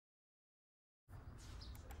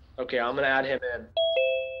Okay, I'm gonna add him in.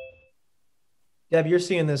 Deb, you're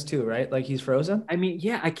seeing this too, right? Like he's frozen? I mean,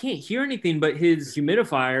 yeah, I can't hear anything, but his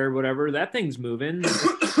humidifier or whatever, that thing's moving.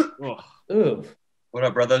 Ugh. Ooh. What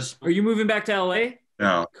up, brothers? Are you moving back to LA?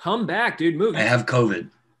 No, Come back, dude. Move. I have COVID.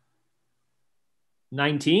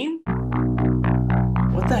 19?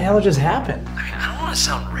 What the hell just happened? I mean, I don't want to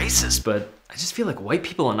sound racist, but I just feel like white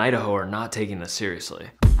people in Idaho are not taking this seriously.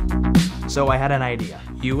 So I had an idea.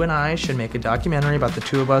 You and I should make a documentary about the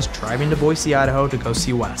two of us driving to Boise, Idaho to go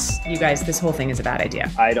see Wes. You guys, this whole thing is a bad idea.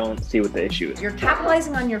 I don't see what the issue is. You're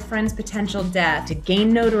capitalizing on your friend's potential death to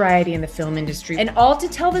gain notoriety in the film industry, and all to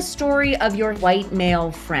tell the story of your white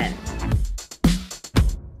male friend.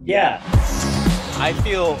 Yeah. I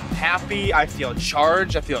feel happy, I feel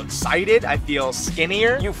charged, I feel excited, I feel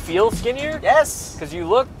skinnier. You feel skinnier? Yes. Because you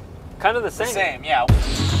look kind of the same. Same, yeah.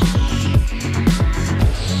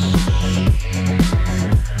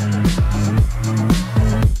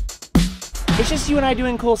 It's just you and I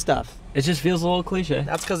doing cool stuff. It just feels a little cliche.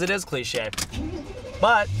 That's because it is cliche.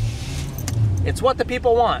 But it's what the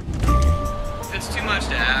people want. It's too much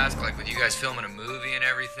to ask, like with you guys filming a movie and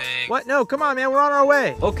everything. What? No, come on, man, we're on our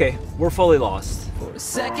way. Okay, we're fully lost.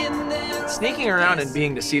 Sneaking around and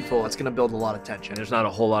being deceitful, it's gonna build a lot of tension. There's not a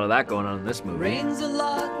whole lot of that going on in this movie.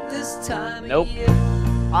 Nope.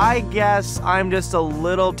 I guess I'm just a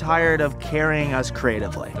little tired of carrying us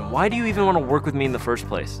creatively. Why do you even want to work with me in the first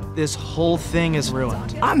place? This whole thing is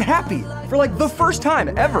ruined. I'm happy for like the first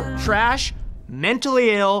time ever. Trash,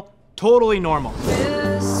 mentally ill, totally normal.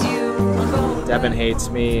 Devin hates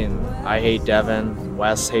me, and I hate Devin.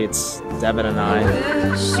 Wes hates Devin and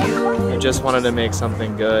I just wanted to make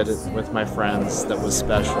something good with my friends that was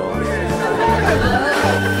special.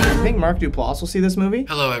 You think Mark Duplass will see this movie?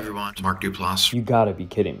 Hello, everyone. It's Mark Duplass. You gotta be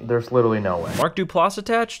kidding me. There's literally no way. Mark Duplass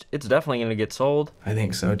attached? It's definitely gonna get sold. I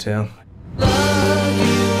think so too.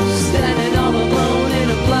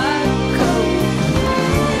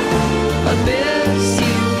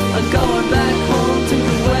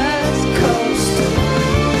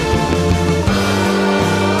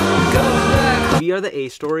 We are the A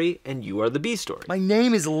story, and you are the B story. My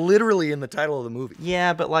name is literally in the title of the movie.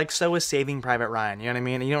 Yeah, but like so is Saving Private Ryan, you know what I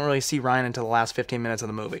mean? And you don't really see Ryan until the last 15 minutes of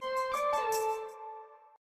the movie.